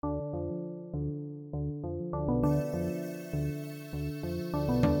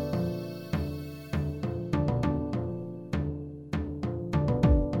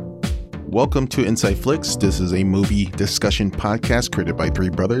Welcome to Inside Flicks. This is a movie discussion podcast created by three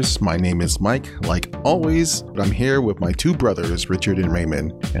brothers. My name is Mike. Like always, I'm here with my two brothers, Richard and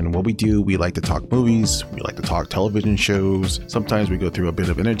Raymond. And what we do, we like to talk movies, we like to talk television shows. Sometimes we go through a bit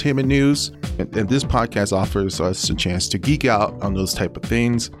of entertainment news. And this podcast offers us a chance to geek out on those type of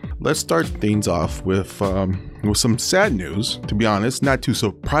things. Let's start things off with some sad news, to be honest, not too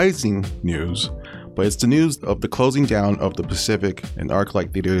surprising news. But it's the news of the closing down of the Pacific and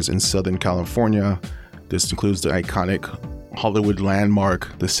ArcLight theaters in Southern California. This includes the iconic Hollywood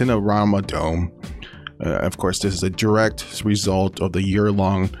landmark, the Cinerama Dome. Of course, this is a direct result of the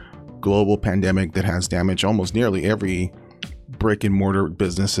year-long global pandemic that has damaged almost nearly every brick and mortar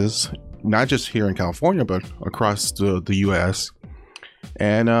businesses, not just here in California, but across the U.S.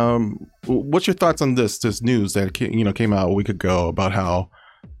 And what's your thoughts on this news that came out a week ago about how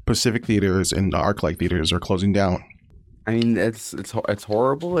Pacific theaters and ArcLight theaters are closing down? I mean, it's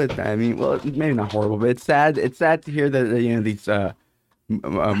horrible. Well, maybe not horrible, but it's sad. It's sad to hear that these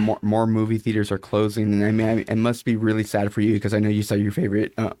more movie theaters are closing. And I mean, it must be really sad for you because I know you saw your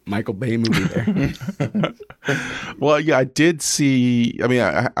favorite Michael Bay movie there. Well, yeah, I did see. I mean,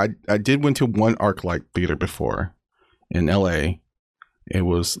 I did went to one ArcLight theater before in LA. It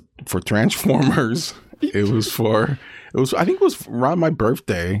was for Transformers. I think it was around my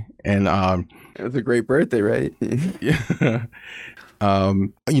birthday, and it was a great birthday, right? Yeah. I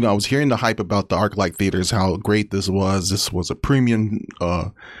was hearing the hype about the ArcLight theaters, how great this was. This was a premium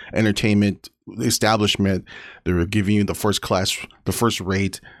entertainment establishment. They were giving you the first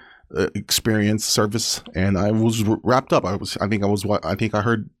rate experience service, and I was wrapped up. I think I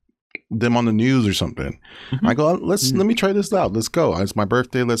heard them on the news or something. Mm-hmm. I go, let me try this out. Let's go. It's my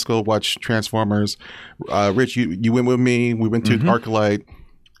birthday. Let's go watch Transformers. Rich, you went with me. We went to ArcLight,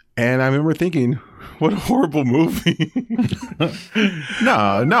 and I remember thinking, what a horrible movie.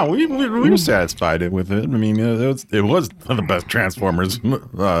 No, we were satisfied with it. I mean, it was the best Transformers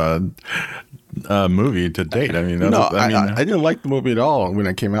movie to date. I mean, I didn't like the movie at all when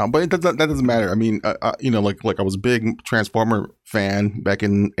it came out, but that doesn't matter. I mean, like I was a big Transformer fan back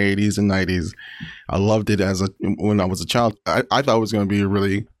in the 80s and 90s. I loved it when I was a child. I thought it was going to be a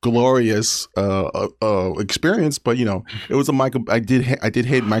really glorious experience, but it was I did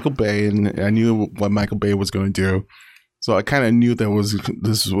hate Michael Bay, and I knew what Michael Bay was going to do, so I kind of knew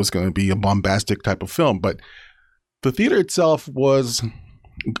this was going to be a bombastic type of film. But the theater itself was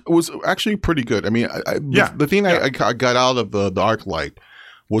actually pretty good. I mean, the thing I got out of the ArcLight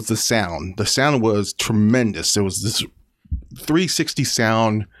was the sound. The sound was tremendous. There was this 360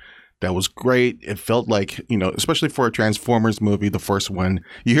 sound that was great. It felt like, especially for a Transformers movie, the first one,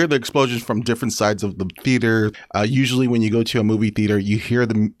 you hear the explosions from different sides of the theater. Usually when you go to a movie theater, you hear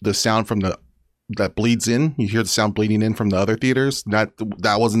the sound from that bleeds in. You hear the sound bleeding in from the other theaters. That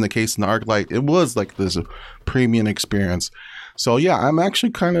wasn't the case in the ArcLight. It was like this premium experience. So yeah, I'm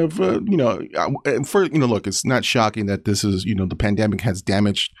actually kind of, look, it's not shocking that this is, the pandemic has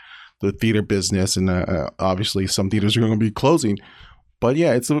damaged the theater business, and obviously some theaters are going to be closing. But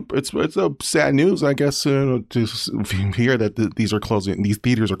yeah, it's a sad news, I guess, to hear that these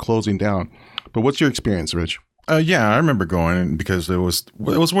theaters are closing down. But what's your experience, Rich? Yeah, I remember going because it was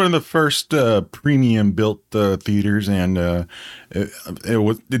one of the first premium built theaters, and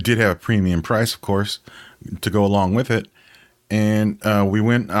it did have a premium price, of course, to go along with it. And we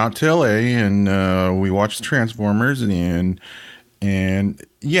went out to LA and we watched Transformers, and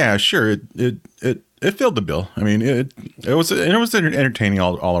yeah, sure, it filled the bill. I mean, it was entertaining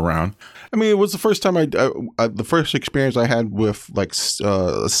all around. I mean, it was the first time the first experience I had with like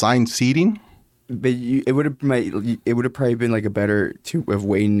assigned seating. But it would have probably been like a better to have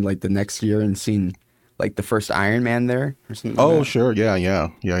waited like the next year and seen like the first Iron Man there or something. Oh, like that. Sure,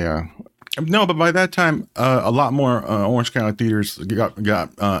 yeah. No, but by that time, a lot more Orange County theaters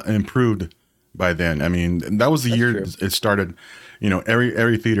got improved by then. I mean, that was the year it started.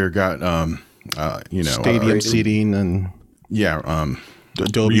 Every theater got stadium seating and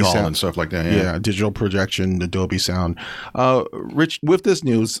Dolby sound and stuff like that. Yeah, digital projection, the Dolby sound. Rich, with this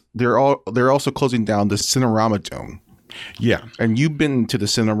news, they're also closing down the Cinerama Dome. Yeah, and you've been to the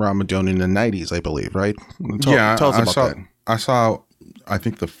Cinerama Dome in the 90s, I believe, right? Tell us about that. I saw, I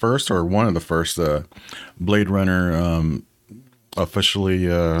think the first or one of the first Blade Runner officially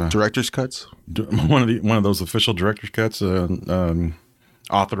director's cuts. One of those official director's cuts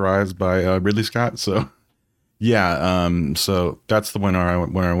authorized by Ridley Scott. So yeah, so that's the one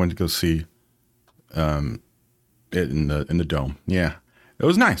I went to go see it in the dome. Yeah, it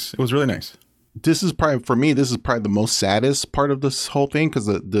was nice. It was really nice. This is probably the most saddest part of this whole thing, because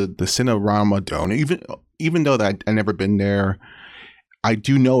the Cinerama Dome, even though that I never been there, I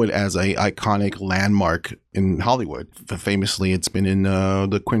do know it as a iconic landmark in Hollywood. Famously, it's been in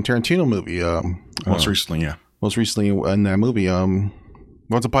the Quentin Tarantino movie. Most recently, yeah. Most recently in that movie,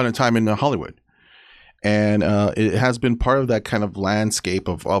 Once Upon a Time in Hollywood. And it has been part of that kind of landscape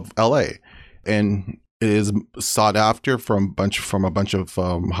of LA. And it is sought after from a bunch of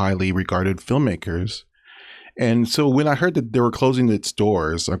highly regarded filmmakers. And so when I heard that they were closing its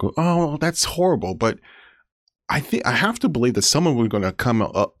doors, I go, oh, that's horrible. But I think I have to believe that someone was going to come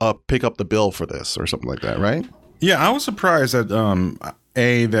up, pick up the bill for this or something like that, right? Yeah, I was surprised that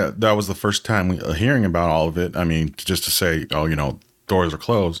that was the first time hearing about all of it. I mean, just to say, oh, doors are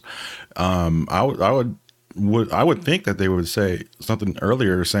closed. I would think that they would say something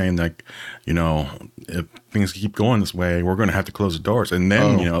earlier, saying like, if things keep going this way, we're going to have to close the doors, and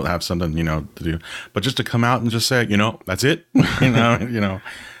then have something to do. But just to come out and just say, that's it,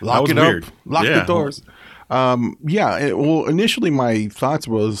 lock it up, lock the doors. Well, initially my thoughts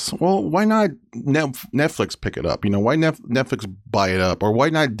was, well, why not Netflix pick it up? Why Netflix buy it up, or why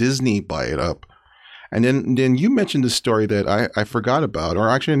not Disney buy it up? And then you mentioned this story that I forgot about, or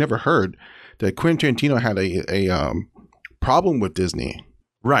actually I never heard, that Quentin Tarantino had a problem with Disney.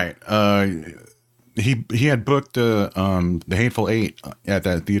 Right. He had booked the Hateful Eight at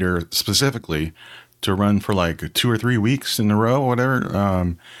that theater specifically to run for like 2 or 3 weeks in a row, or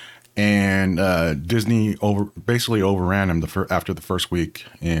whatever. And Disney basically overran him after the first week.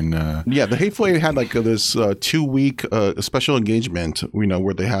 And the Hateful Eight had like this 2-week special engagement,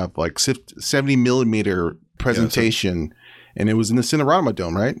 where they have like 70 millimeter presentation, and it was in the Cinerama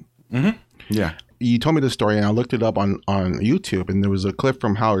Dome, right? Mm-hmm. Yeah. You told me the story, and I looked it up on YouTube, and there was a clip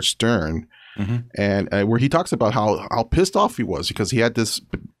from Howard Stern, and where he talks about how pissed off he was because he had this,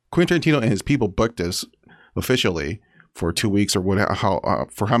 Quentin Tarantino and his people booked this officially for 2 weeks or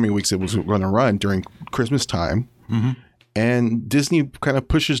for how many weeks it was going to run during Christmas time, and Disney kind of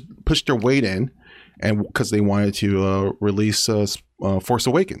pushed their weight in, and because they wanted to release Force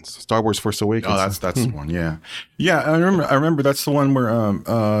Awakens, Star Wars Force Awakens. Oh, that's the one. Yeah. I remember that's the one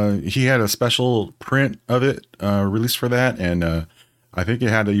where he had a special print of it released for that, and I think it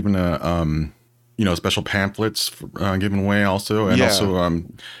had even special pamphlets given away also, and also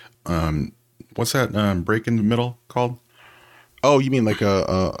what's that break in the middle called? Oh, you mean like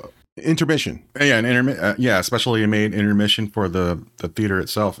a intermission? Yeah, especially made intermission for the theater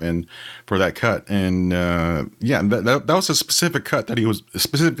itself and for that cut. And that was a specific cut that he was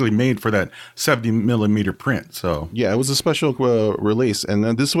specifically made for that 70 millimeter print. So yeah, it was a special release. And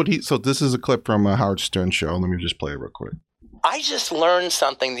then this is what this is a clip from a Howard Stern show. Let me just play it real quick. I just learned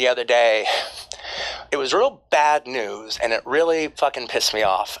something the other day. It was real bad news, and it really fucking pissed me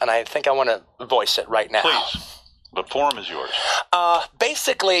off. And I think I want to voice it right now. Please. The forum is yours.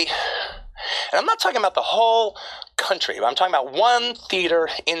 Basically, and I'm not talking about the whole country, but I'm talking about one theater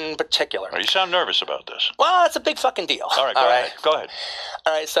in particular. You sound nervous about this. Well, it's a big fucking deal. All right, go ahead.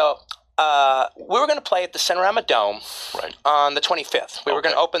 All right, so we were going to play at the Cinerama Dome on the 25th. We were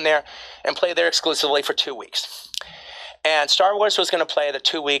going to open there and play there exclusively for 2 weeks. And Star Wars was going to play the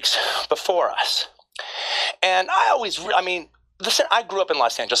 2 weeks before us. And I grew up in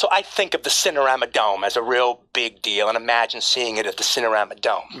Los Angeles, so I think of the Cinerama Dome as a real big deal and imagine seeing it at the Cinerama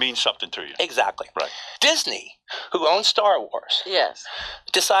Dome. Means something to you. Exactly. Right. Disney, who owns Star Wars,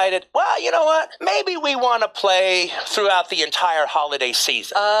 decided, well, you know what? Maybe we want to play throughout the entire holiday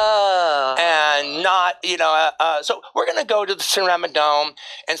season. And not, so we're going to go to the Cinerama Dome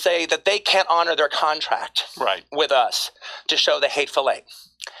and say that they can't honor their contract with us to show the Hateful Eight.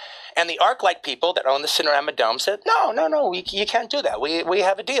 And the ArcLight people that own the Cinerama Dome said, no, you can't do that. We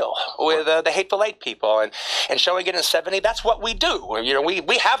have a deal with the Hateful Eight people, and showing it in 70, that's what we do.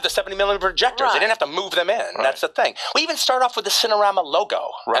 We have the 70 millimeter projectors. They didn't have to move them in. That's the thing. We even start off with the Cinerama logo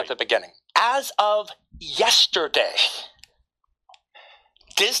at the beginning. As of yesterday,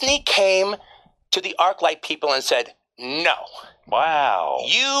 Disney came to the ArcLight people and said, no. Wow.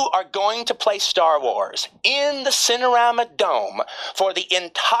 You are going to play Star Wars in the Cinerama Dome for the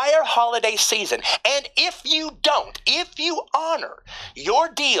entire holiday season. And if you honor your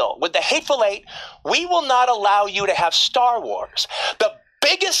deal with the Hateful Eight, we will not allow you to have Star Wars, the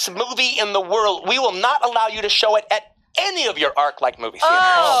biggest movie in the world. We will not allow you to show it at any of your ArcLight movie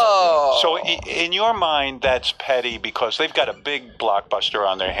theaters. So in your mind, that's petty because they've got a big blockbuster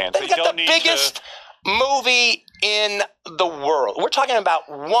on their hands. They've got the biggest movie in the world. We're talking about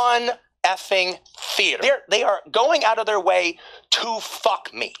one effing theater. They are going out of their way to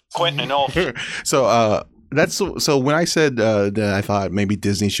fuck me. Quentin and So when I said that I thought maybe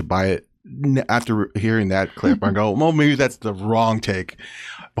Disney should buy it, after hearing that clip, I go, well, maybe that's the wrong take.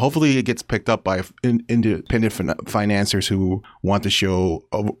 Hopefully it gets picked up by independent financiers who want to show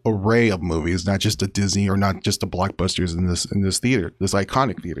an array of movies, not just a Disney or not just the blockbusters in this theater, this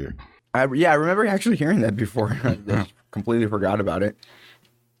iconic theater. I remember actually hearing that before. I just completely forgot about it.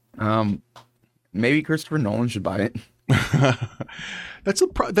 Maybe Christopher Nolan should buy it. That's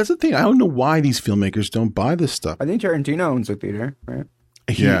the thing. I don't know why these filmmakers don't buy this stuff. I think Tarantino owns a theater, right?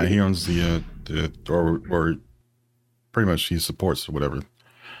 Yeah, he owns the or pretty much he supports whatever it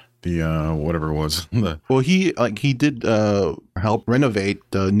was. Well, he did help renovate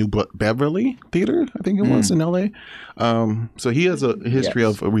the New Beverly Theater, I think it was in LA. So he has a history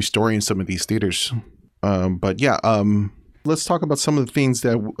of restoring some of these theaters. But yeah, let's talk about some of the things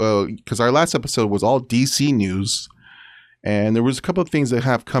that because our last episode was all DC news. And there was a couple of things that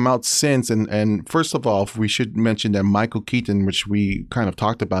have come out since. And first of all, we should mention that Michael Keaton, which we kind of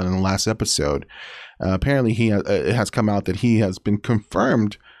talked about in the last episode, apparently it has come out that he has been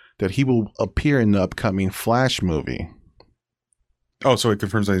confirmed that he will appear in the upcoming Flash movie. Oh, so it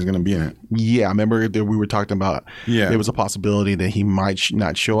confirms that he's going to be in it. Yeah, I remember that we were talking about. Yeah, there was a possibility that he might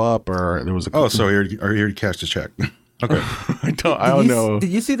not show up, or there was a. Oh, so he already cashed a check. Okay, I don't know.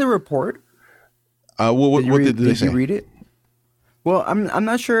 Did you see the report? What did they say? Did you read it? Well, I'm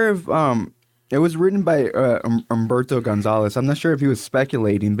not sure if it was written by Humberto Gonzalez. I'm not sure if he was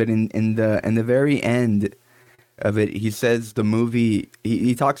speculating, but in the very end of it, he says the movie.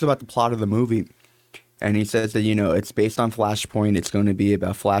 He talks about the plot of the movie, and he says that it's based on Flashpoint. It's going to be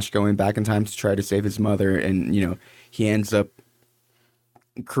about Flash going back in time to try to save his mother, and he ends up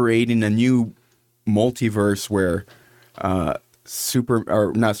creating a new multiverse where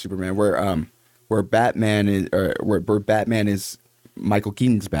where Batman is Michael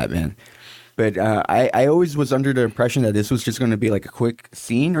Keaton's Batman. But I always was under the impression that this was just going to be like a quick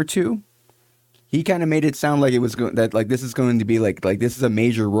scene or two. He kind of made it sound like it was this is going to be like this is a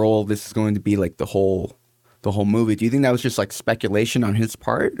major role. This is going to be like the whole movie. Do you think that was just like speculation on his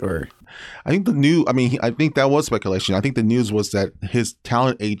part, or? I think I think that was speculation. I think the news was that his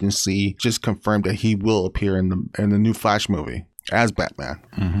talent agency just confirmed that he will appear in the new Flash movie as Batman.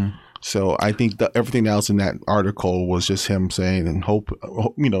 Mm-hmm. So I think that everything else in that article was just him saying and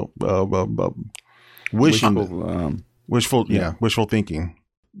wishful thinking.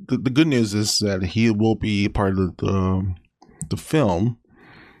 The good news is that he will be part of the film.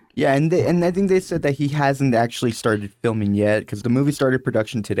 Yeah, and I think they said that he hasn't actually started filming yet because the movie started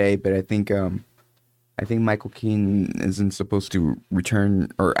production today. But I think Michael Keaton isn't supposed to return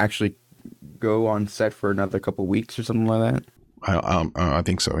or actually go on set for another couple of weeks or something like that. I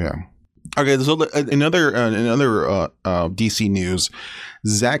think so. Yeah. Okay. So another DC news,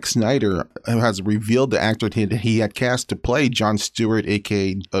 Zack Snyder has revealed the actor that he had cast to play John Stewart,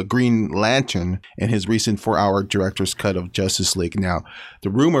 aka Green Lantern, in his recent 4-hour director's cut of Justice League. Now,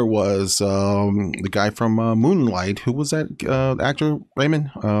 the rumor was the guy from Moonlight. Who was that actor, Raymond?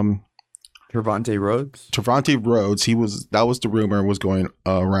 Trevante Rhodes. Trevante Rhodes. That was the rumor was going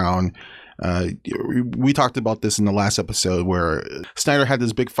around. We talked about this in the last episode where Snyder had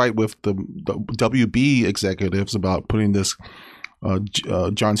this big fight with the WB executives about putting this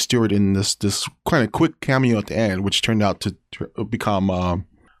John Stewart in this kind of quick cameo at the end, which turned out to become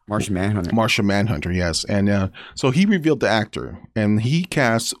Martian Manhunter. Martian Manhunter, yes. And so he revealed the actor, and he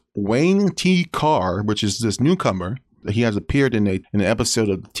cast Wayne T. Carr, which is this newcomer. He has appeared in an episode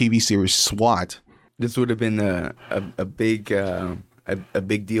of the TV series SWAT. This would have been a big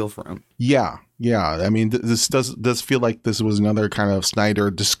deal for him. Yeah. I mean, this does feel like this was another kind of Snyder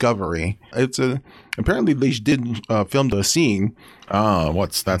discovery. Apparently they did film the scene. Oh,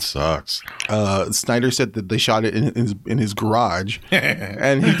 that sucks. Snyder said that they shot it in his garage,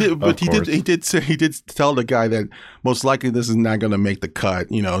 and he did. But he did tell the guy that most likely this is not going to make the cut.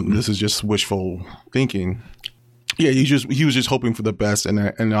 This is just wishful thinking. Yeah, he was just hoping for the best,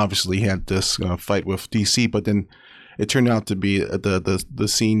 and obviously he had this fight with DC, but then it turned out to be the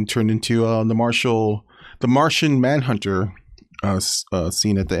scene turned into the Martian Manhunter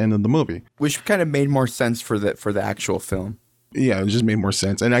scene at the end of the movie, which kind of made more sense for the actual film. Yeah, it just made more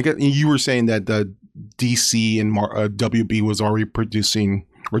sense. And I get you were saying that the DC and WB was already producing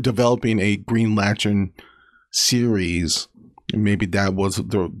or developing a Green Lantern series. And maybe that was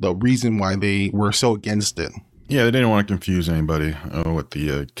the reason why they were so against it. Yeah, they didn't want to confuse anybody with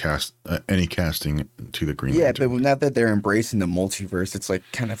the any casting to the Green Lantern. Yeah, but now that they're embracing the multiverse, it's like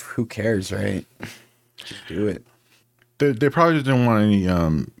kind of who cares, right? Just do it. They probably didn't want any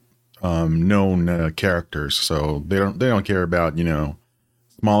known characters, so they don't care about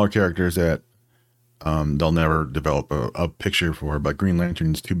smaller characters that they'll never develop a picture for. But Green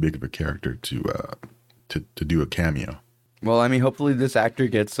Lantern's too big of a character to do a cameo. Well, I mean, hopefully this actor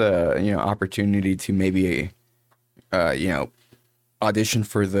gets a opportunity to maybe audition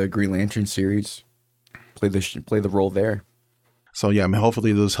for the Green Lantern series, play the role there. So yeah, I mean,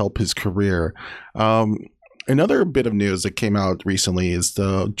 hopefully this help his career. Another bit of news that came out recently is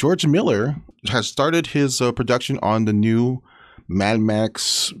George Miller has started his production on the new Mad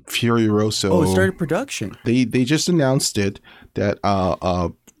Max Fury Road. Oh, it started production. They just announced it that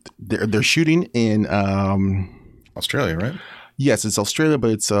they're shooting in Australia, right? Yes, it's Australia,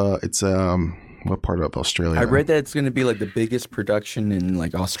 but it's what part of Australia? I read that it's going to be like the biggest production in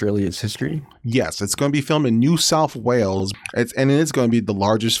like Australia's history. Yes, it's going to be filmed in New South Wales. It's going to be the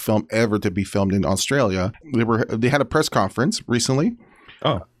largest film ever to be filmed in Australia. They had a press conference recently.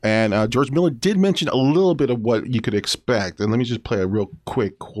 Oh, and George Miller did mention a little bit of what you could expect. And let me just play a real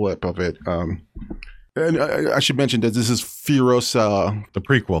quick clip of it. And I should mention that this is Furiosa, the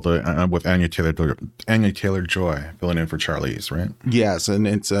prequel with Anya Taylor-Joy filling in for Charlize, right? Yes, and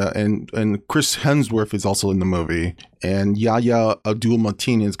it's and Chris Hemsworth is also in the movie, and Yahya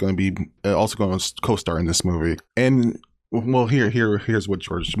Abdul-Mateen is going to be also going to co-star in this movie. And well, here's what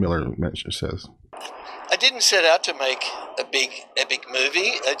George Miller says. I didn't set out to make a big epic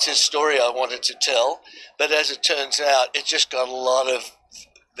movie. It's a story I wanted to tell, but as it turns out, it just got a lot of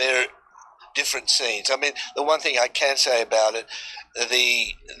very different scenes. I mean, the one thing I can say about it,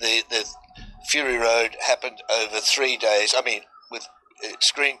 the Fury Road happened over 3 days. I mean, with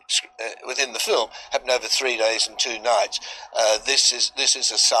within the film, happened over 3 days and 2 nights. This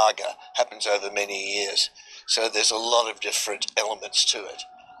is a saga, happens over many years. So there's a lot of different elements to it.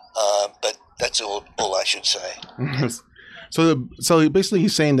 But that's all I should say. So basically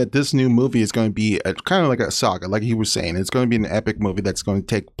he's saying that this new movie is going to be kind of like a saga, like he was saying. It's going to be an epic movie that's going to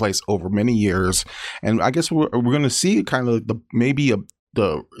take place over many years. And I guess we're going to see kind of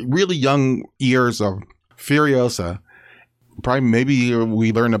the really young years of Furiosa. Probably maybe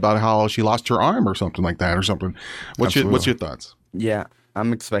we learn about how she lost her arm or something like that or something. What's your thoughts? Yeah,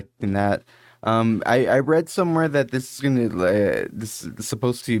 I'm expecting that. I read somewhere that this is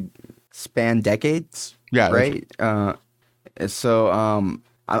supposed to span decades. Yeah. Right. So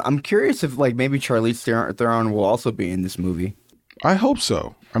I'm curious if like maybe Charlize Theron will also be in this movie. I hope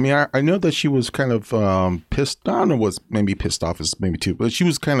so. I mean, I know that she was kind of pissed. I don't know what's maybe pissed off is maybe too, but she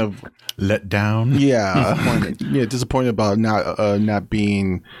was kind of let down. Yeah, disappointed. Disappointed about not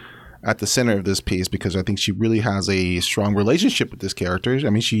being at the center of this piece, because I think she really has a strong relationship with this character.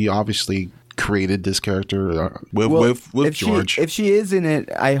 I mean, she obviously created this character with George. If she is in it,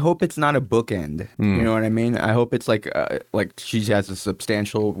 I hope it's not a bookend. You know what I mean? I hope it's like she has a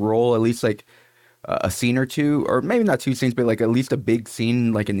substantial role, at least like a scene or two, or maybe not 2 scenes, but like at least a big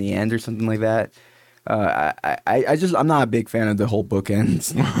scene, like in the end or something like that. I'm not a big fan of the whole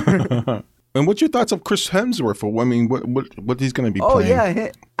bookends. And what's your thoughts of Chris Hemsworth? I mean, what he's going to be playing? Oh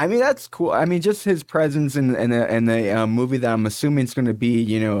yeah, I mean that's cool. I mean, just his presence in a movie that I'm assuming is going to be,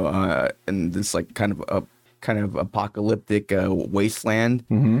 in this like kind of apocalyptic wasteland.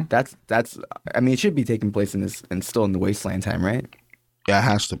 Mm-hmm. That's. I mean, it should be taking place in this and still in the wasteland time, right? Yeah, it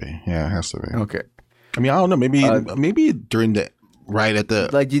has to be. Okay. I mean, I don't know. Maybe during the. Right at the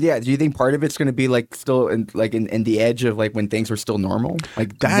like, do you think part of it's going to be like still in the edge of like when things were still normal,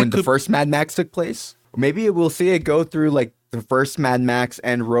 like when the first Mad Max took place? Maybe we'll see it go through like the first Mad Max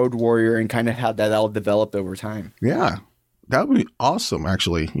and Road Warrior and kind of how that all developed over time. Yeah, that would be awesome.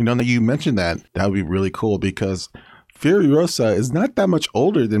 Actually, you mentioned that would be really cool, because Furiosa is not that much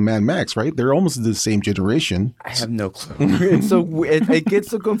older than Mad Max, right? They're almost the same generation. I have no clue. It gets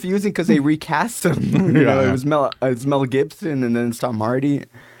so confusing because they recast him. It was Mel Gibson, and then it's Tom Hardy.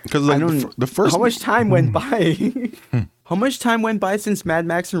 Because the first, how much time went by? How much time went by since Mad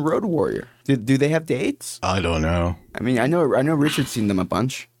Max and Road Warrior? Do they have dates? I don't know. I mean, I know Richard's seen them a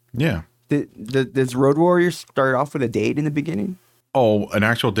bunch. Yeah. Does Road Warrior start off with a date in the beginning? Oh, an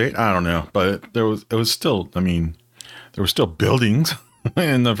actual date? I don't know, but it was still. I mean, there were still buildings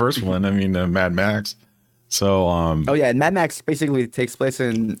in the first one. I mean, Mad Max. So. Oh yeah, and Mad Max basically takes place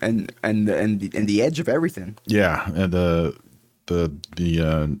in the edge of everything. Yeah, the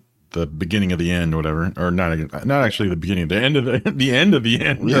beginning of the end, whatever, or not actually the beginning, the end of the end of the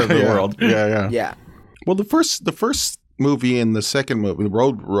end of the world. Yeah. Yeah. Well, the first movie and the second movie,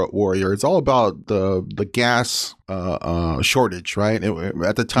 Road Warrior, it's all about the gas shortage, right?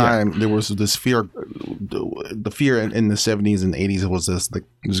 At the time, there was this fear, the fear in the 70s and 80s was this: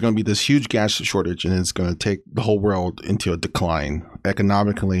 there's going to be this huge gas shortage, and it's going to take the whole world into a decline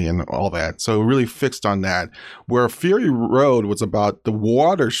economically and all that. So it really fixed on that. Where Fury Road was about the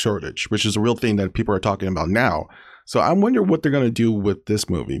water shortage, which is a real thing that people are talking about now. So I wonder what they're going to do with this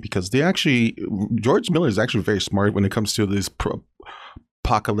movie, because George Miller is actually very smart when it comes to these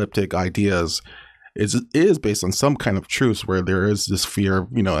apocalyptic ideas. It is based on some kind of truth where there is this fear,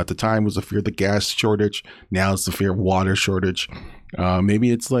 at the time was the fear of the gas shortage. Now it's the fear of water shortage.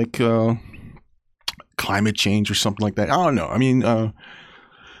 Maybe it's like climate change or something like that. I don't know. I mean,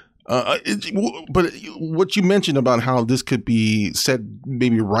 but what you mentioned about how this could be set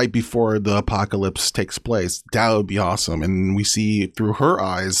maybe right before the apocalypse takes place, that would be awesome. And we see through her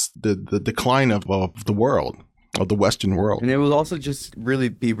eyes the decline of the world, of the Western world. And it would also just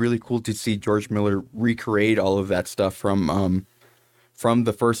be really cool to see George Miller recreate all of that stuff from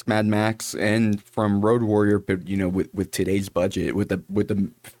the first Mad Max and from Road Warrior, but with today's budget, with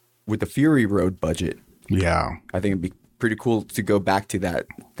the Fury Road budget. Yeah, I think it'd be pretty cool to go back to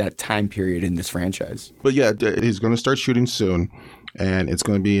that time period in this franchise. But yeah, he's going to start shooting soon, and it's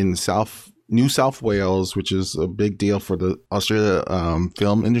going to be in New South Wales, which is a big deal for the Australia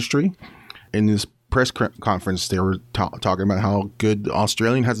film industry. In this press conference, they were talking about how good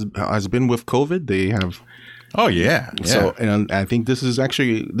Australian has been with COVID. They have. Oh yeah. So, and I think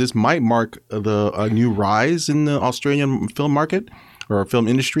this might mark a new rise in the Australian film market or film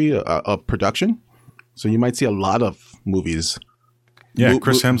industry of production. So you might see a lot of movies. Yeah,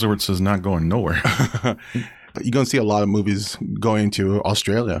 Chris Hemsworth is not going nowhere. You're going to see a lot of movies going to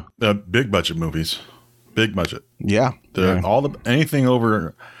Australia. Big budget movies. Big budget. Yeah. Anything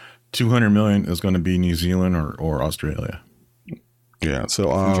over 200 million is going to be New Zealand or Australia. Yeah,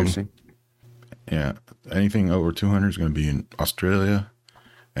 so interesting. Yeah, anything over 200 is going to be in Australia,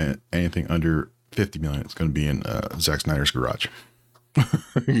 and anything under 50 million is going to be in Zack Snyder's garage.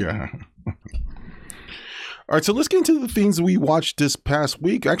 Yeah. All right, so let's get into the things we watched this past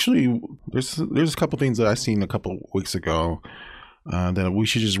week. Actually, there's a couple things that I seen a couple weeks ago that we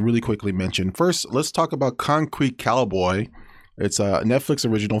should just really quickly mention. First, let's talk about Concrete Cowboy. It's a Netflix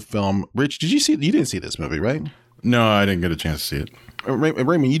original film. Rich, did you see it? You didn't see this movie, right? No, I didn't get a chance to see it.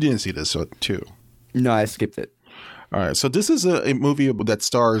 Raymond, you didn't see this too. No, I skipped it. All right, so this is a movie that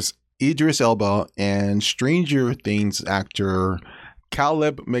stars Idris Elba and Stranger Things actor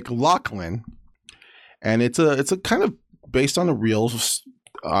Caleb McLaughlin. And it's a kind of based on a real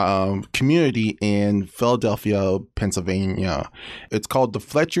community in Philadelphia, Pennsylvania. It's called the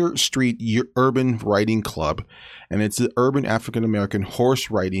Fletcher Street Urban Riding Club, and it's an urban African American horse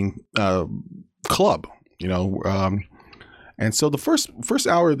riding club. And so the first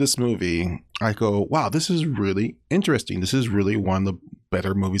hour of this movie, I go, wow, this is really interesting. This is really one of the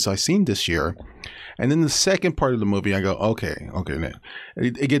better movies I've seen this year. And then the second part of the movie, I go, okay.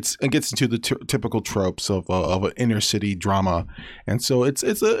 It gets into the typical tropes of an inner city drama, and so it's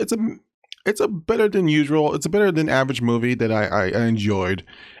a better than usual. It's a better than average movie that I enjoyed.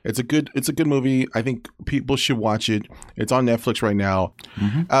 It's a good movie. I think people should watch it. It's on Netflix right now.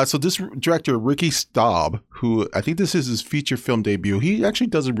 Mm-hmm. So this director, Ricky Staub, who I think this is his feature film debut, he actually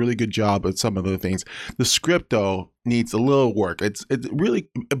does a really good job at some of the things. The script, though, needs a little work. It's really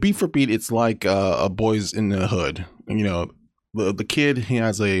beat for beat. It's like a Boys in the Hood. The kid he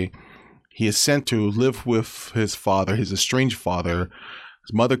is sent to live with his father, his estranged father.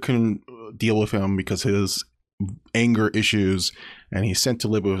 His mother couldn't deal with him because of his anger issues, and he's sent to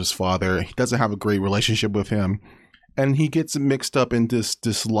live with his father. He doesn't have a great relationship with him, and he gets mixed up in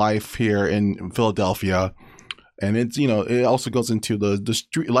this life here in Philadelphia. And it's it also goes into the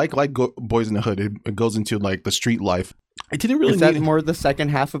street, like Boys in the Hood. It goes into like the street life. It didn't really. Is that more the second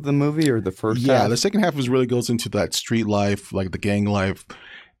half of the movie or the first? Yeah, half? The second half really goes into that street life, like the gang life,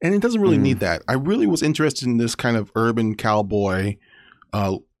 and it doesn't really need that. I really was interested in this kind of urban cowboy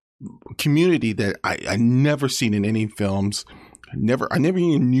community that I never seen in any films. I never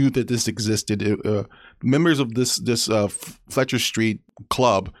even knew that this existed. Members of this Fletcher Street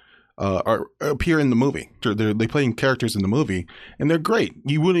club appear in the movie. They playing characters in the movie, and they're great.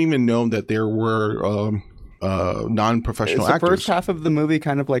 You wouldn't even know that there were non-professional actors. The first half of the movie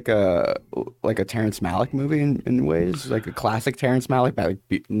kind of like a Terrence Malick movie in ways, like a classic Terrence Malick, but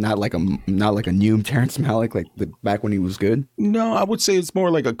not like a new Terrence Malick, like back when he was good. No, I would say it's more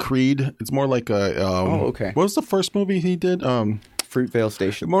like a Creed. It's more like a. Oh, okay. What was the first movie he did? Fruitvale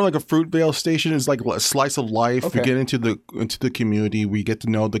Station. More like a Fruitvale Station. Is like a slice of life. Okay. We get into the community. We get to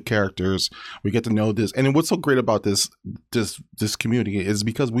know the characters. We get to know this. And what's so great about this community is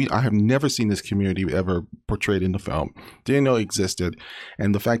because I have never seen this community ever portrayed in the film. Didn't know it existed,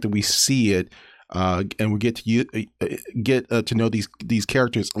 and the fact that we see it. And we get to know these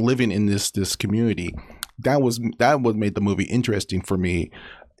characters living in this community. That what made the movie interesting for me.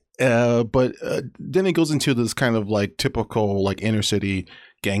 But then it goes into this kind of like typical like inner city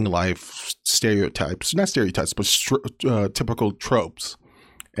gang life stereotypes, not stereotypes, but typical tropes.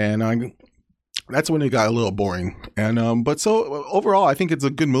 And that's when it got a little boring. And but so overall, I think it's a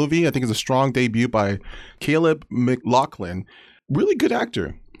good movie. I think it's a strong debut by Caleb McLaughlin. Really good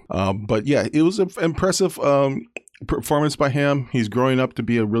actor. But yeah, it was an impressive performance by him. He's growing up to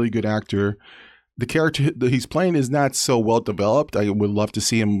be a really good actor. The character that he's playing is not so well developed. I would love to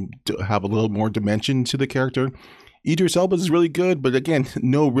see him have a little more dimension to the character. Idris Elba is really good, but again,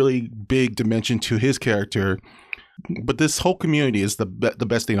 no really big dimension to his character. But this whole community is the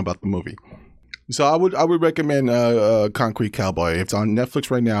best thing about the movie. So I would recommend Concrete Cowboy. It's on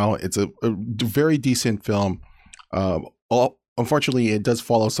Netflix right now. It's a very decent film. Unfortunately, it does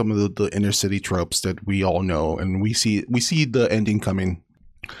follow some of the inner city tropes that we all know, and we see the ending coming.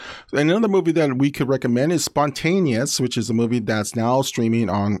 Another movie that we could recommend is Spontaneous, which is a movie that's now streaming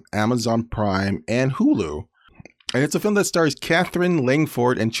on Amazon Prime and Hulu. And it's a film that stars Catherine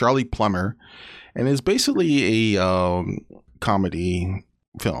Langford and Charlie Plummer, and it's basically a comedy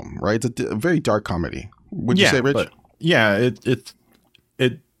film, right? It's a very dark comedy. Would you say, Rich? But, yeah,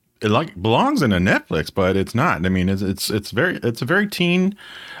 it like belongs in a Netflix, but it's not. I mean, it's a very teen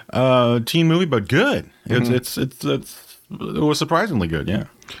movie, but good. It was surprisingly good. Yeah.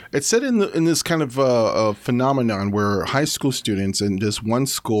 It's set in this kind of a phenomenon where high school students in this one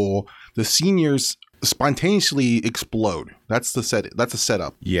school, the seniors spontaneously explode. That's the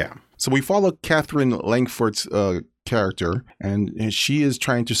setup. Yeah. So we follow Catherine Langford's character, and she is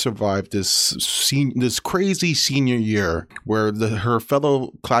trying to survive this crazy senior year where her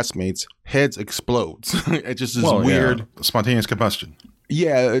fellow classmates' heads explodes. It's just this weird spontaneous combustion.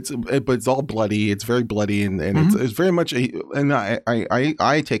 Yeah, but it's all bloody. It's very bloody, and it's very much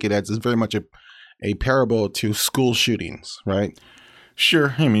I take it as it's very much a parable to school shootings, right?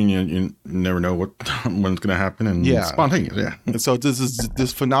 Sure. I mean, you never know when it's going to happen, and it's spontaneous. Yeah. And so this is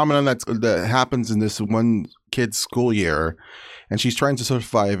this phenomenon that happens in this one kid's school year, and she's trying to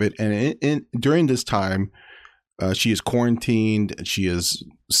survive it. And during this time, she is quarantined. She is,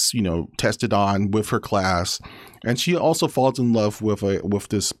 tested on with her class, and she also falls in love with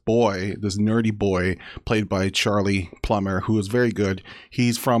this boy, this nerdy boy played by Charlie Plummer, who is very good.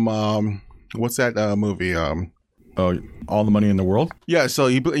 He's from what's that movie? All the Money in the World. Yeah, so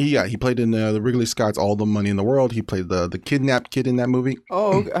he played in the Ridley Scott's All the Money in the World. He played the kidnapped kid in that movie.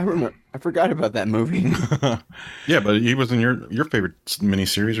 Oh, I remember. I forgot about that movie. Yeah, but he was in your favorite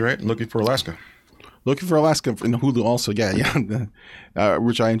miniseries, right? Looking for Alaska. Looking for Alaska in Hulu also. Yeah,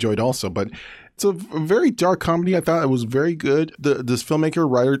 which I enjoyed also. But it's a very dark comedy. I thought it was very good. This filmmaker,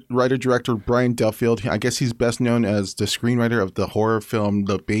 writer, director Brian Duffield, I guess he's best known as the screenwriter of the horror film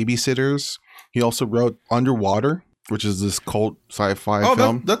The Babysitters. He also wrote Underwater, which is this cult sci-fi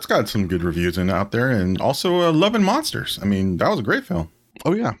film. That's got some good reviews out there. And also Love and Monsters. I mean, that was a great film.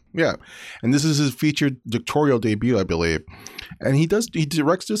 Oh, yeah. Yeah. And this is his featured directorial debut, I believe. And he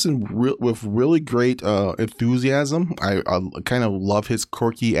directs this with really great enthusiasm. I kind of love his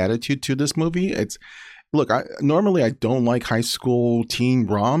quirky attitude to this movie. Normally I don't like high school teen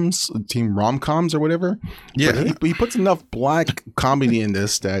rom-coms or whatever. Yeah. But he puts enough black comedy in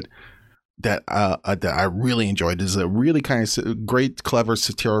this that I really enjoyed. This is a really kind of great, clever,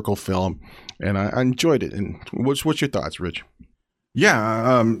 satirical film, and I enjoyed it. And what's your thoughts, Rich?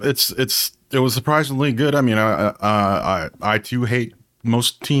 Yeah, it was surprisingly good. I mean, I too hate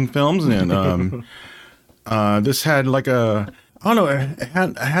most teen films, and this had like it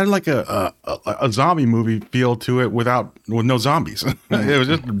had like a zombie movie feel to it with no zombies. It was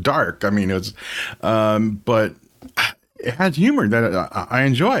just dark. I mean, it was, but it had humor that I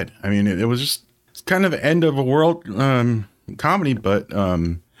enjoyed. I mean, it was just kind of end of a world comedy, but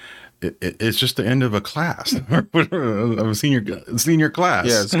it's just the end of a class, of a senior class.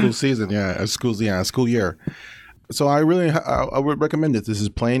 Yeah, school season. Yeah, school year. So I would recommend it. This is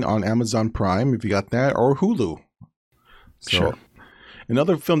playing on Amazon Prime if you got that, or Hulu. So, sure.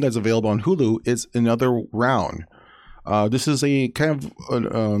 Another film that's available on Hulu is Another Round. This is a kind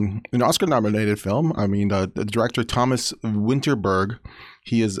of an Oscar-nominated film. I mean, the director Thomas Winterberg,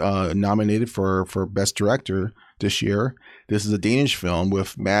 he is nominated for Best Director this year. This is a Danish film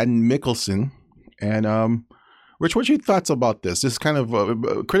with Mads Mikkelsen, and Rich, what's your thoughts about this? This kind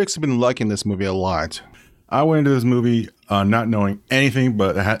of critics have been liking this movie a lot. I went into this movie not knowing anything,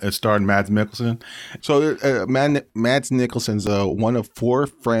 but it starred Mads Mikkelsen. So Mads Mikkelsen's one of 4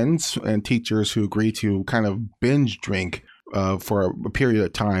 friends and teachers who agree to kind of binge drink for a period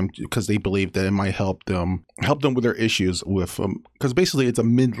of time because they believe that it might help them with their issues with because basically it's a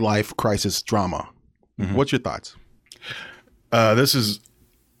midlife crisis drama. Mm-hmm. What's your thoughts?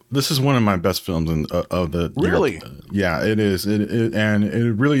 This is one of my best films of the really year. Yeah, it is. And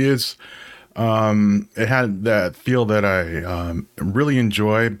it really is. It had that feel that I really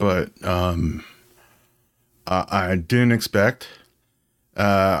enjoy, but I didn't expect.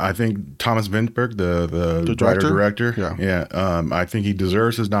 I think Thomas Vinterberg, the writer-director, I think he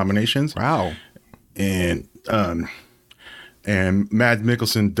deserves his nominations. Wow. And Mads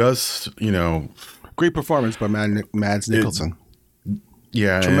Mikkelsen does, great performance by Mads Mikkelsen.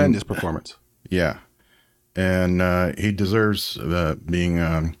 Tremendous performance. Yeah. And he deserves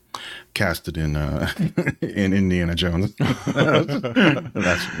being casted in Indiana Jones.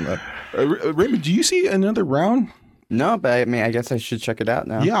 Raymond, do you see another round? No, but I mean, I guess I should check it out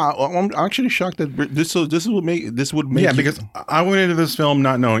now. Yeah, I'm actually shocked that this would make. Yeah, because I went into this film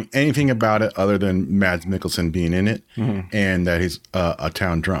not knowing anything about it other than Mads Mikkelsen being in it, and that he's a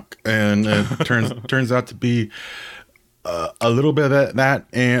town drunk, and it turns out to be a little bit of that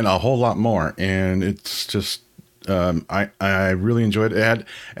and a whole lot more, and it's just. I really enjoyed it.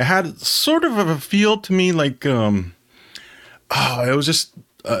 It had sort of a feel to me like it was just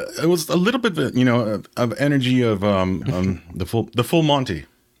it was a little bit of energy of the full Monty.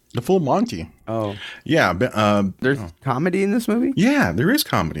 The Full Monty. Oh yeah, there's comedy in this movie. Yeah, there is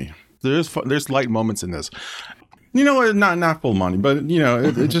comedy. There's light moments in this. Not Full Monty, but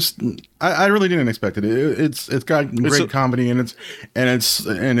it just I really didn't expect it. It's got great comedy and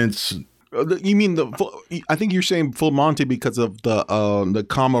it's. You mean I think you're saying Full Monty because of the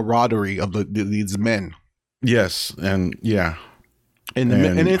camaraderie of these men. Yes, and yeah, and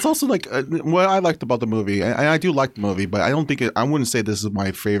it's also like what I liked about the movie, and I do like the movie, but I don't think I wouldn't say this is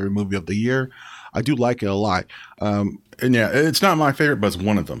my favorite movie of the year. I do like it a lot, and yeah, it's not my favorite, but it's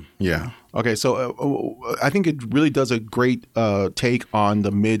one of them. Yeah. Okay, so I think it really does a great take on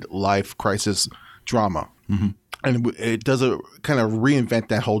the midlife crisis drama. Mm-hmm. And it does a kind of reinvent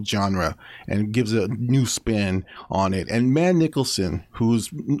that whole genre and gives a new spin on it. And Mads Mikkelsen,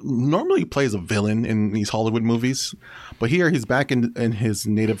 who's normally plays a villain in these Hollywood movies, but here he's back in his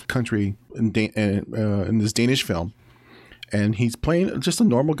native country in this Danish film, and he's playing just a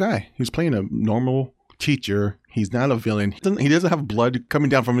normal guy. He's playing a normal teacher. He's not a villain. He doesn't have blood coming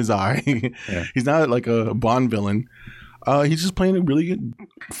down from his eye. Yeah. He's not like a Bond villain. He's just playing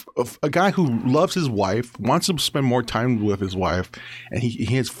a guy who loves his wife, wants to spend more time with his wife, and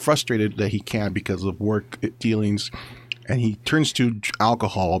he is frustrated that he can't because of work dealings, and he turns to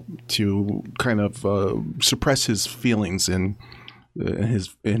alcohol to kind of suppress his feelings and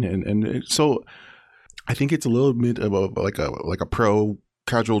so I think it's a little bit of like a pro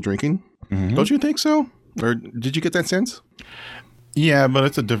casual drinking. Mm-hmm. Don't you think so? Or did you get that sense? Yeah, but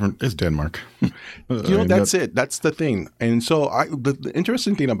it's Denmark. That's it. That's the thing. And so the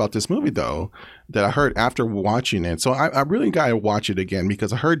interesting thing about this movie, though, that I heard after watching it, so I really got to watch it again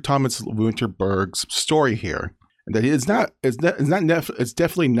because I heard Thomas Vinterberg's story here, that it's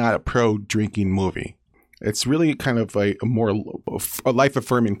definitely not a pro drinking movie. It's really kind of a life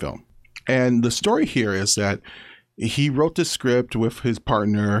affirming film. And the story here is that he wrote the script with his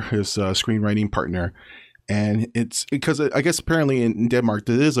partner, his screenwriting partner. And it's because I guess apparently in Denmark,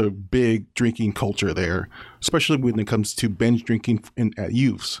 there is a big drinking culture there, especially when it comes to binge drinking at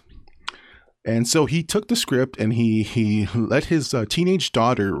youths. And so he took the script and he let his teenage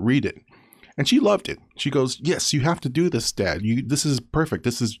daughter read it. And she loved it. She goes, "Yes, you have to do this, Dad. This is perfect.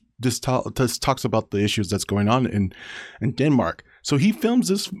 This talks about the issues that's going on in Denmark." So he films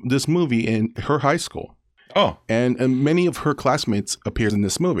this movie in her high school. Oh. And many of her classmates appears in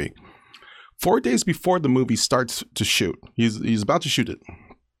this movie. 4 days before the movie starts to shoot, he's about to shoot it.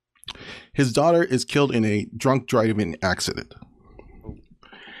 His daughter is killed in a drunk driving accident.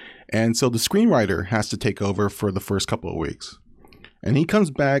 And so the screenwriter has to take over for the first couple of weeks. And he comes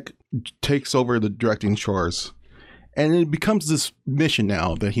back, takes over the directing chores. And it becomes this mission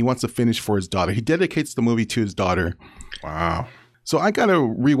now that he wants to finish for his daughter. He dedicates the movie to his daughter. Wow. So I got to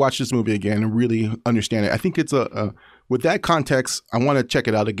rewatch this movie again and really understand it. I think it's with that context, I want to check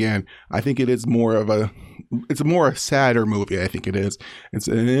it out again. I think it is it's a more sadder movie. I think it is. It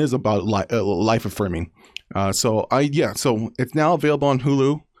is about life affirming. So it's now available on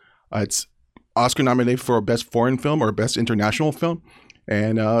Hulu. It's Oscar nominated for Best Foreign Film or Best International Film.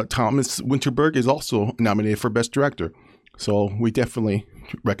 And Thomas Winterberg is also nominated for Best Director. So we definitely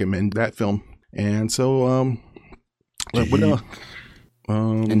recommend that film. And so,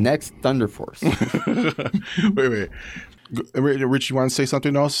 and next, Thunder Force. wait. Rich, you want to say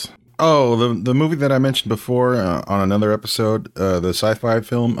something else? Oh, the movie that I mentioned before on another episode, the sci-fi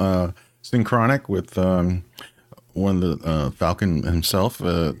film Synchronic with one of the Falcon himself,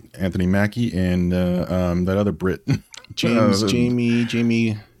 Anthony Mackie, and that other Brit, Jamie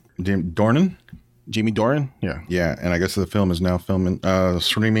Dornan. Jamie Dornan, yeah. Yeah, and I guess the film is now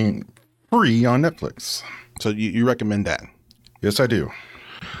streaming free on Netflix. So you recommend that? Yes, I do.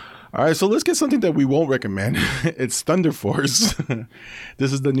 All right, so let's get something that we won't recommend. It's Thunder Force.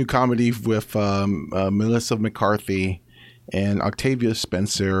 This is the new comedy with Melissa McCarthy and Octavia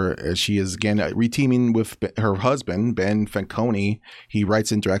Spencer. She is again reteaming with her husband, Ben Fanconi. He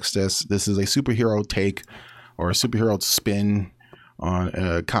writes and directs this. This is a superhero take or a superhero spin on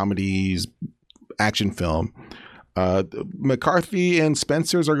a comedy's action film. McCarthy and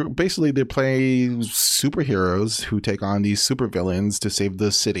Spencer's are basically, they play superheroes who take on these supervillains to save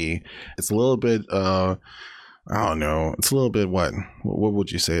the city. It's a little bit I don't know. It's a little bit what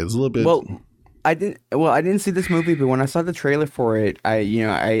would you say? It's a little bit I didn't see this movie, but when I saw the trailer for it,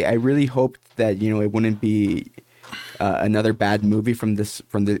 I really hoped that it wouldn't be another bad movie from this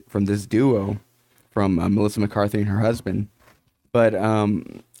duo, from Melissa McCarthy and her husband. But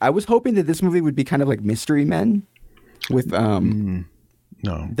I was hoping that this movie would be kind of like Mystery Men. With no,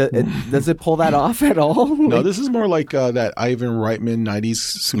 does it pull that off at all? No, this is more like that Ivan Reitman '90s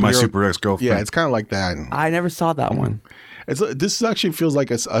superhero. My Super Ex-Girlfriend. Yeah, it's kind of like that. I never saw that one. This actually feels like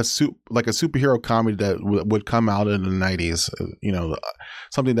a superhero comedy that would come out in the '90s.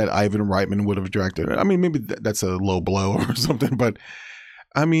 Something that Ivan Reitman would have directed. I mean, maybe that's a low blow or something, but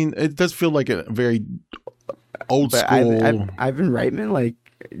I mean, it does feel like a very old school. Ivan Reitman, like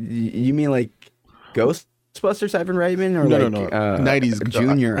you mean like Ghostbusters Ivan Reitman, or no, 90s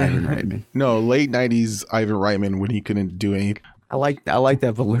junior Ivan Reitman? No, late 90s Ivan Reitman when he couldn't do anything. I like the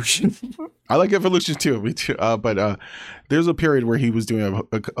Evolution. I like Evolution too, me too. But there's a period where he was doing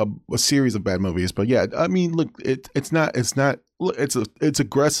a series of bad movies. But yeah, I mean, look, it's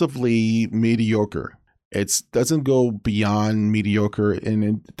aggressively mediocre. It doesn't go beyond mediocre, and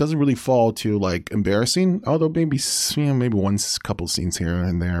it doesn't really fall to like embarrassing. Although maybe one couple scenes here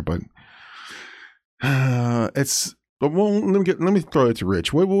and there, but it's. But let me throw it to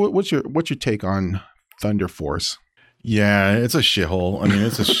Rich. What's your take on Thunder Force? Yeah, it's a shithole. I mean,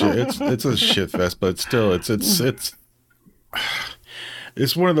 it's a shit fest, but still, it's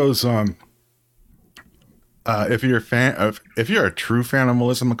one of those. If you're a true fan of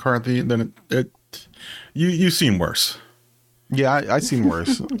Melissa McCarthy, then you've seen worse. Yeah, I've seen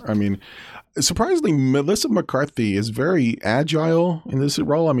worse. I mean, surprisingly, Melissa McCarthy is very agile in this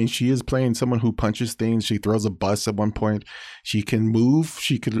role. I mean, she is playing someone who punches things. She throws a bus at one point. She can move.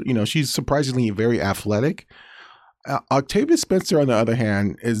 She's surprisingly very athletic. Octavia Spencer, on the other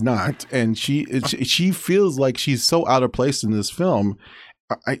hand, is not, and she feels like she's so out of place in this film.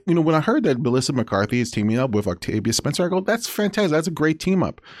 When I heard that Melissa McCarthy is teaming up with Octavia Spencer, I go, "That's fantastic. That's a great team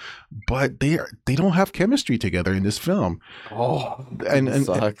up." But they don't have chemistry together in this film. Oh, and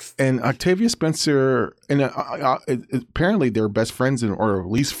sucks. And Octavia Spencer, and apparently they're best friends, or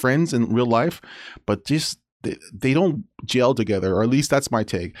at least friends in real life, but just they don't gel together, or at least that's my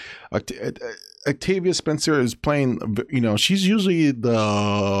take. Octavia Spencer is playing, she's usually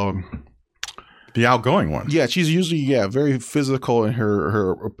the outgoing one. Yeah, she's usually very physical in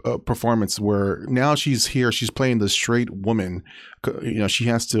her performance, where now she's playing the straight woman. She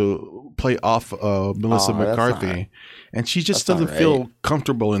has to play off Melissa McCarthy, and she just doesn't feel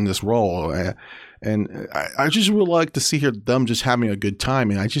comfortable in this role. And I just would like to see them just having a good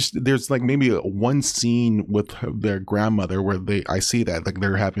time. And there's like maybe one scene with their grandmother where I see that like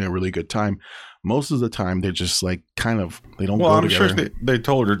they're having a really good time. Most of the time they're just like they don't go together. I'm sure they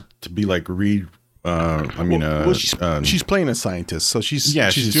told her to be like Reed. She's playing a scientist, so she's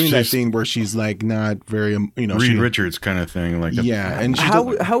doing that thing where she's like not very Reed Richards kind of thing, like and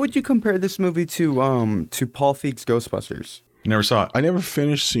how would you compare this movie to Paul Feig's Ghostbusters? Never saw it. I never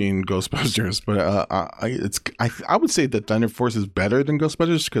finished seeing Ghostbusters, but I would say that Thunder Force is better than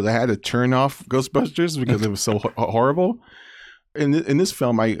Ghostbusters because I had to turn off Ghostbusters because it was so horrible. In this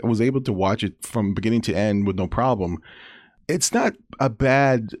film, I was able to watch it from beginning to end with no problem. It's not a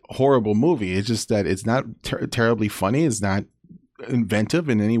bad, horrible movie. It's just that it's not terribly funny. It's not inventive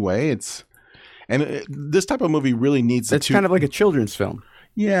in any way. This type of movie really needs It's kind of like a children's film.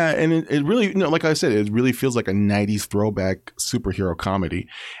 Yeah, and it really, like I said, it really feels like a '90s throwback superhero comedy,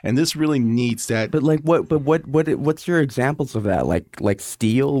 and this really needs that. But like, what's your examples of that? Like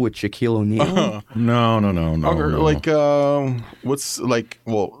Steel with Shaquille O'Neal? No. Like, what's like?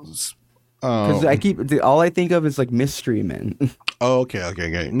 Well, because all I think of is like Mystery Men. Oh,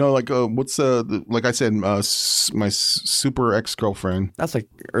 okay. No, like, what's like I said, my super ex-girlfriend. That's like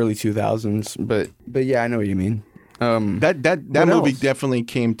early 2000s, but yeah, I know what you mean. That movie else? Definitely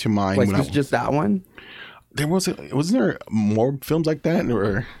came to mind. Like, when was just that one? Wasn't there more films like that?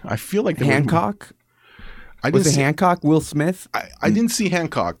 Or I feel like Hancock. Was it Hancock? Will Smith? I didn't see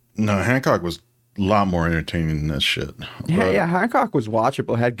Hancock. No, Hancock was a lot more entertaining than this shit. Yeah. Hancock was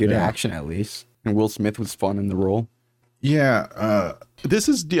watchable. Had good action at least, and Will Smith was fun in the role. Yeah, this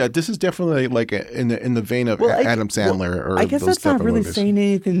is definitely like in the vein of Adam Sandler. Or I guess those that's not type of really movies.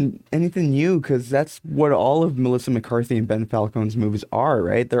 saying anything new, because that's what all of Melissa McCarthy and Ben Falcone's movies are,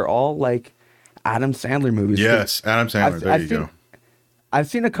 right? They're all like Adam Sandler movies. yes, Adam Sandler. There you go. I've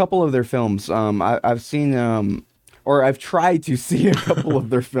seen a couple of their films. I've seen or I've tried to see a couple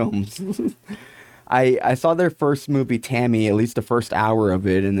of their films. I saw their first movie, Tammy, at least the first hour of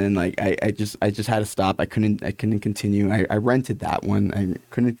it, and then like I just had to stop. I couldn't continue. I rented that one. I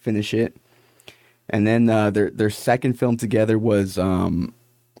couldn't finish it. And then their second film together was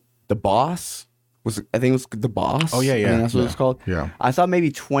The Boss. I think it was The Boss. Oh yeah. I think that's what it's called. Yeah. I saw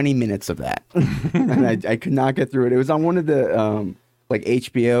maybe 20 minutes of that, and I could not get through it. It was on one of the like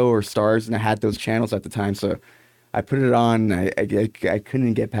HBO or Stars, and I had those channels at the time, so I put it on. I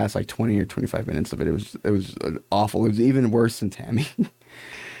couldn't get past like 20 or 25 minutes of it. It was awful. It was even worse than Tammy.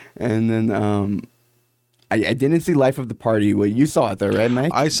 And then I didn't see Life of the Party. Well, you saw it though, right,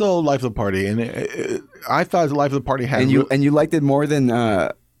 Mike? I saw Life of the Party, and I thought Life of the Party had. And you liked it more than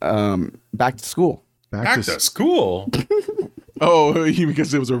Back to School. Back to School. Oh,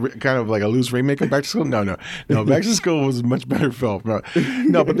 because it was kind of like a loose remake of Back to School. No. Back to School was a much better film.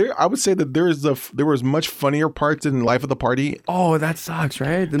 No, but I would say that there was much funnier parts in Life of the Party. Oh, that sucks,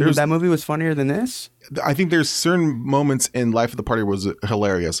 right? That movie was funnier than this. I think there's certain moments in Life of the Party was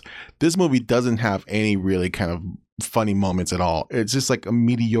hilarious. This movie doesn't have any really kind of funny moments at all. It's just like a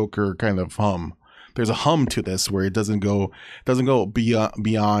mediocre kind of hum. There's a hum to this where it doesn't go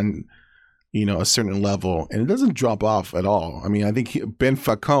beyond a certain level, and it doesn't drop off at all. I mean, I think Ben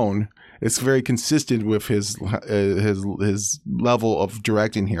Falcone is very consistent with his level of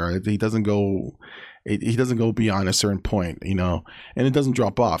directing here. He doesn't go beyond a certain point, and it doesn't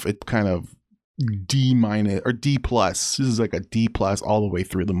drop off. It kind of D- or D+. This is like a D+ all the way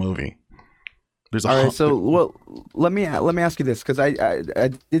through the movie. There's all right. So, let me ask you this, because I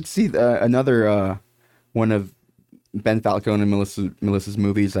did see another one of Ben Falcone and Melissa's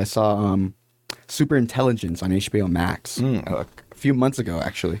movies. I saw Super Intelligence on HBO Max a few months ago,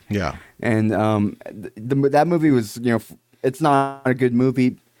 actually. Yeah. And that movie was, it's not a good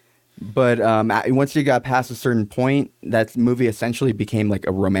movie, but once you got past a certain point, that movie essentially became like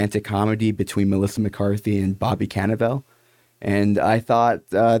a romantic comedy between Melissa McCarthy and Bobby Cannavale. And I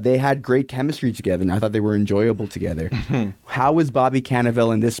thought they had great chemistry together, and I thought they were enjoyable together. How is Bobby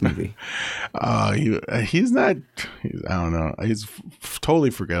Cannavale in this movie? He's not. I don't know. He's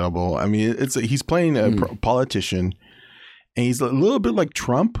totally forgettable. I mean, he's playing a politician, and he's a little bit like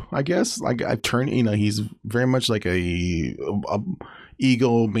Trump, I guess. Like I've turned. He's very much like a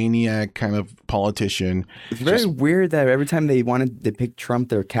egomaniac kind of politician. It's very weird that every time they wanted to pick Trump,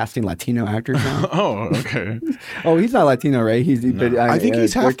 they're casting Latino actors now. Oh, okay. Oh, he's not Latino, right? I think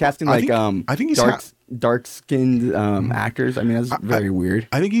he's half. They're casting I think he's dark-skinned actors. I mean, that's very weird.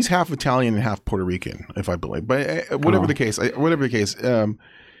 I think he's half Italian and half Puerto Rican, if I believe. But whatever the case,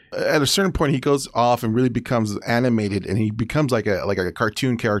 at a certain point, he goes off and really becomes animated, and he becomes like a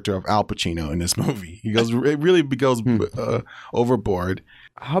cartoon character of Al Pacino in this movie. It really goes overboard.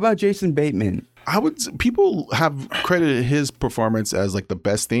 How about Jason Bateman? People have credited his performance as like the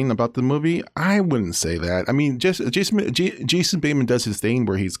best thing about the movie. I wouldn't say that. I mean, Jason Bateman does his thing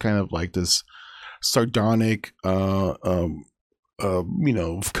where he's kind of like this sardonic, comedic.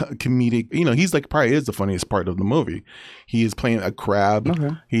 He's like probably is the funniest part of the movie. He is playing a crab.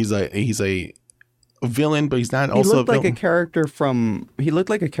 Okay. He's a villain, but he's not also. He looked like a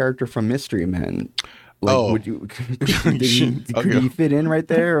character from Mystery Men. Like, could he fit in right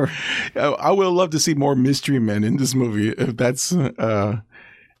there? Or? I would love to see more Mystery Men in this movie. If that's, yeah,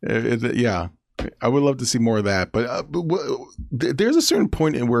 I would love to see more of that. But there's a certain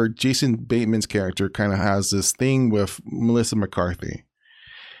point in where Jason Bateman's character kind of has this thing with Melissa McCarthy,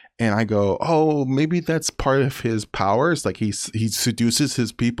 And I go, oh, maybe that's part of his powers. Like he seduces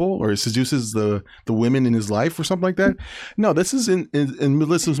his people or seduces the women in his life or something like that. No, this is in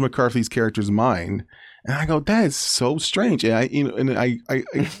Melissa McCarthy's character's mind. And I go, that is so strange. And I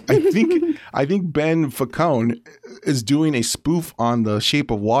think Ben Falcone is doing a spoof on The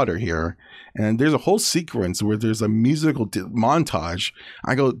Shape of Water here. And there's a whole sequence where there's a musical montage.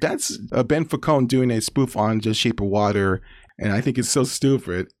 I go, that's Ben Falcone doing a spoof on The Shape of Water. And I think it's so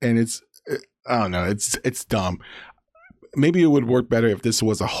stupid. And I don't know, it's dumb. Maybe it would work better if this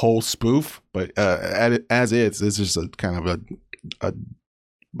was a whole spoof. But as is, this is a kind of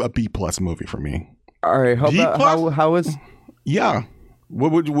a B+ movie for me. All right, how is? Yeah,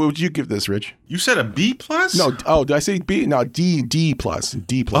 what would you give this, Rich? You said a B+? No, did I say B? No, D+.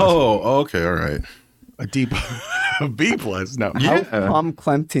 Oh, okay, all right. A D, a B+. No, how's Tom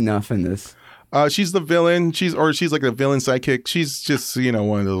Clemty in this? She's the villain. She's like a villain sidekick. She's just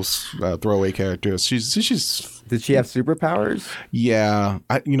one of those throwaway characters. She's. Did she have superpowers? Yeah,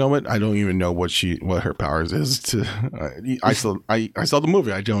 you know what? I don't even know what her powers is. I saw the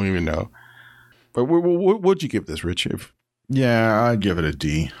movie. I don't even know. But what would you give this, Rich? Yeah, I'd give it a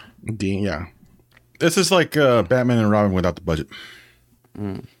D. D, yeah. This is like Batman and Robin without the budget.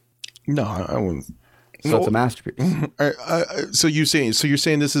 No, I wouldn't. So it's a masterpiece. So you're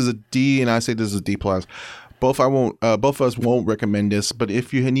saying this is a D, and I say this is a D+. Both of us won't recommend this. But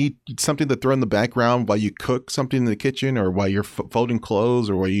if you need something to throw in the background while you cook something in the kitchen, or while you're folding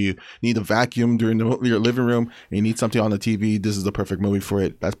clothes, or while you need a vacuum during your living room, and you need something on the TV, this is the perfect movie for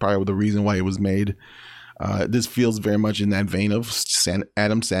it. That's probably the reason why it was made. This feels very much in that vein of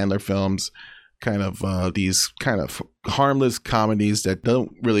Adam Sandler films, kind of these kind of harmless comedies that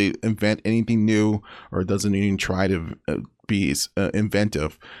don't really invent anything new or doesn't even try to be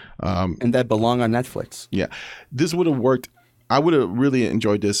inventive. And that belong on Netflix. Yeah. This would have worked. I would have really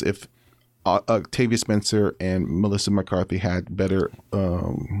enjoyed this if Octavia Spencer and Melissa McCarthy had better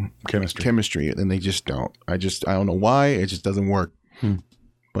chemistry, and they just don't. I don't know why. It just doesn't work.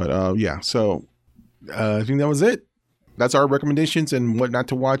 But yeah, so I think that was it. That's our recommendations and what not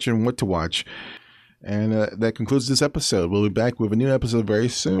to watch and what to watch. And that concludes this episode. We'll be back with a new episode very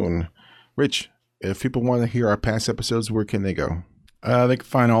soon. Rich, if people want to hear our past episodes, where can they go? They can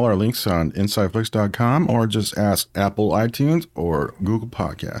find all our links on InsideFlix.com, or just ask Apple iTunes or Google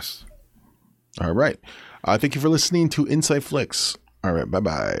Podcasts. All right. Thank you for listening to Inside Flix. All right.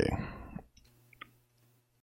 Bye-bye.